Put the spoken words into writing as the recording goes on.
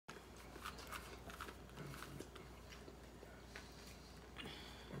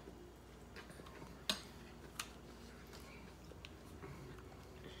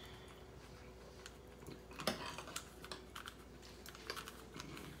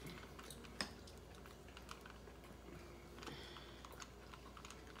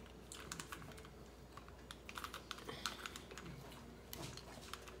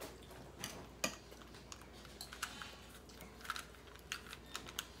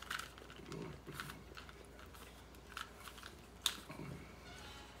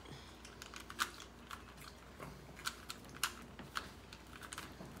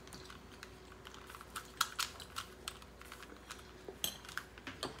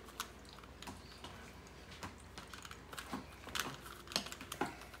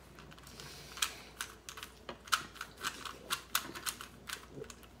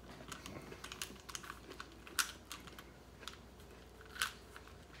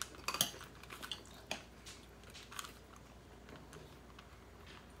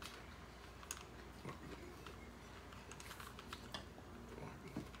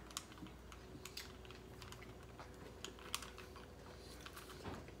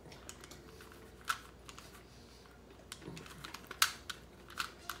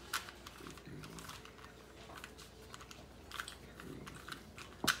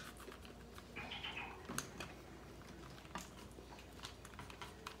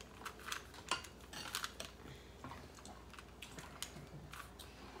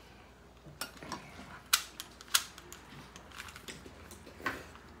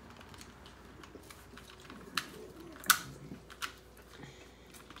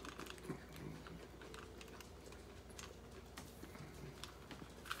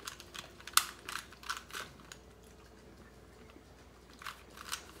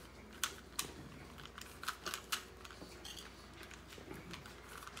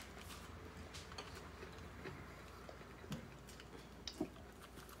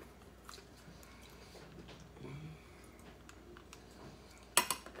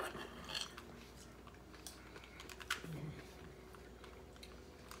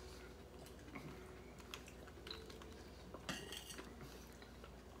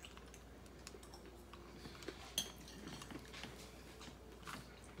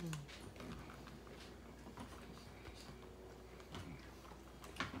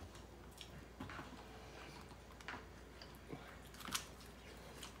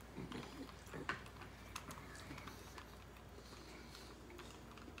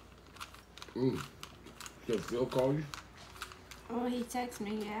So Phil called you? Oh, he texted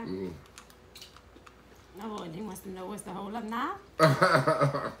me, yeah. Oh, and he wants to know what's the hold up now?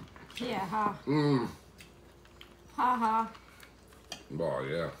 Yeah, ha. Ha ha. Oh,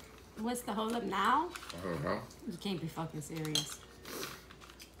 yeah. What's the hold up now? Uh-huh. You can't be fucking serious.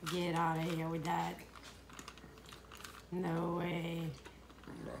 Get out of here with that. No way.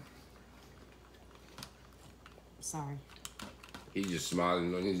 Sorry. He's just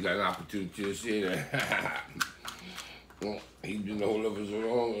smiling. He's got an opportunity to see that. Well, he's been the whole of us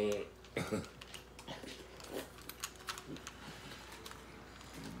wrong.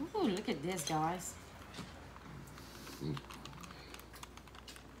 Ooh, look at this, guys.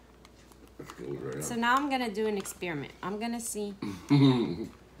 Right So now I'm going to do an experiment. I'm going to see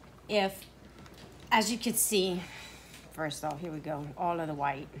if, as you can see, first off, here we go. All of the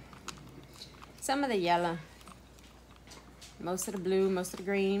white. Some of the yellow. Most of the blue, most of the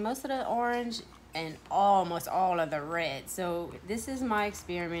green, most of the orange, and almost all of the red. So this is my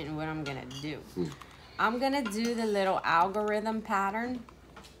experiment and what I'm going to do. I'm going to do the little algorithm pattern.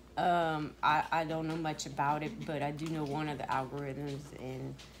 I don't know much about it, but I do know one of the algorithms,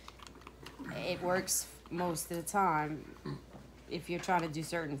 and it works most of the time if you're trying to do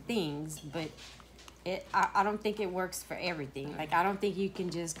certain things, but I don't think it works for everything. Like, I don't think you can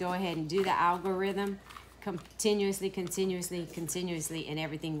just go ahead and do the algorithm continuously, and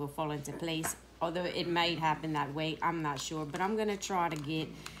everything will fall into place. Although it might happen that way, I'm not sure. But I'm going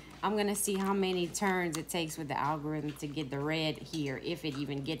to see how many turns it takes with the algorithm to get the red here, if it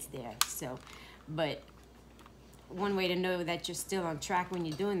even gets there. So, but one way to know that you're still on track when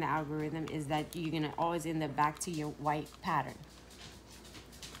you're doing the algorithm is that you're going to always end up back to your white pattern.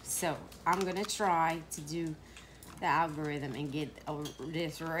 So I'm going to try to do the algorithm and get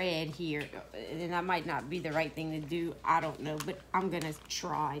this red here, and that might not be the right thing to do, I don't know, but I'm going to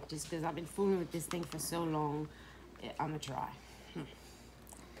try just because I've been fooling with this thing for so long. I'm going to try.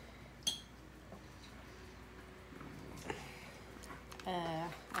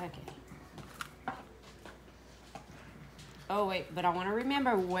 Okay. Oh wait, but I want to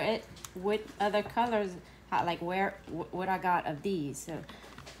remember what other colors, what I got of these. So,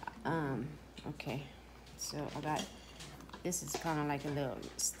 okay. So I got, this is kind of like a little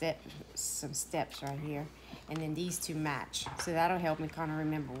some steps right here, and then these two match. So that'll help me kind of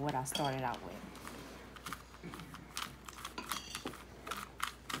remember what I started out with.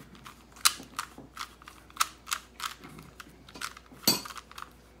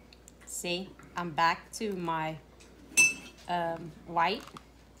 See, I'm back to my white,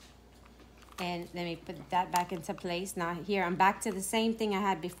 and let me put that back into place. Now here I'm back to the same thing I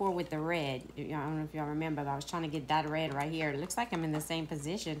had before with the red. I don't know if y'all remember, but I was trying to get that red right here. It looks like I'm in the same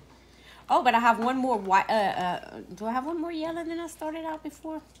position. Oh, but I have one more white. Do I have one more yellow than I started out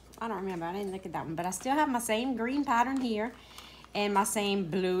before? I don't remember. I didn't look at that one, but I still have my same green pattern here and my same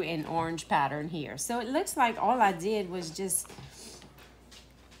blue and orange pattern here. So it looks like all I did was just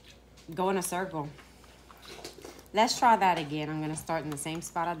go in a circle. Let's try that again. I'm going to start in the same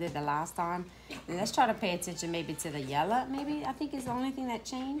spot I did the last time. And let's try to pay attention maybe to the yellow. Maybe, I think, is the only thing that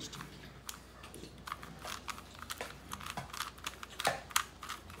changed.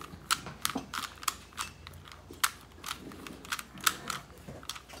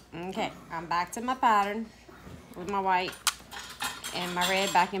 Okay, I'm back to my pattern with my white and my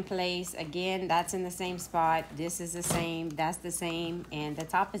red back in place. Again, that's in the same spot. This is the same, that's the same, and the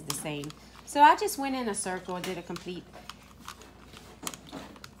top is the same. So I just went in a circle, did a complete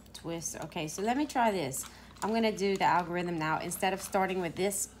twist. Okay, so let me try this. I'm going to do the algorithm now. Instead of starting with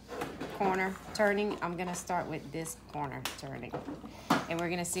this corner turning, I'm going to start with this corner turning. And we're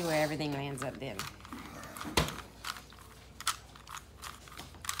going to see where everything lands up then.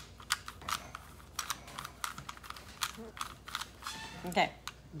 Okay,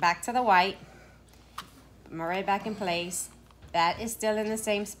 back to the white. My red back in place. That is still in the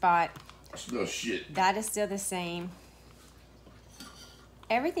same spot. No shit. That is still the same.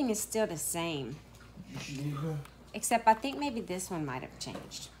 Everything is still the same. Except I think maybe this one might have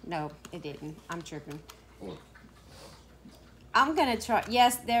changed. No, it didn't. I'm tripping. I'm going to try.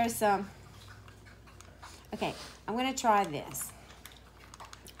 Yes, there's some. Okay, I'm going to try this.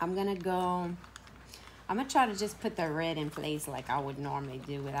 I'm going to go. I'm going to try to just put the red in place like I would normally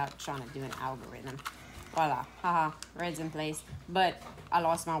do without trying to do an algorithm. Voila. Haha. Red's in place. But I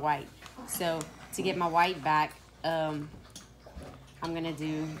lost my white. So to get my white back, I'm going to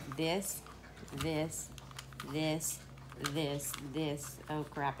do this, this, this, this, this. Oh,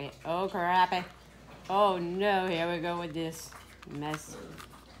 crap it. Oh, crap it. Oh, no. Here we go with this mess.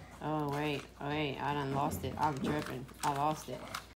 Oh, wait. I done lost it. I'm tripping. I lost it.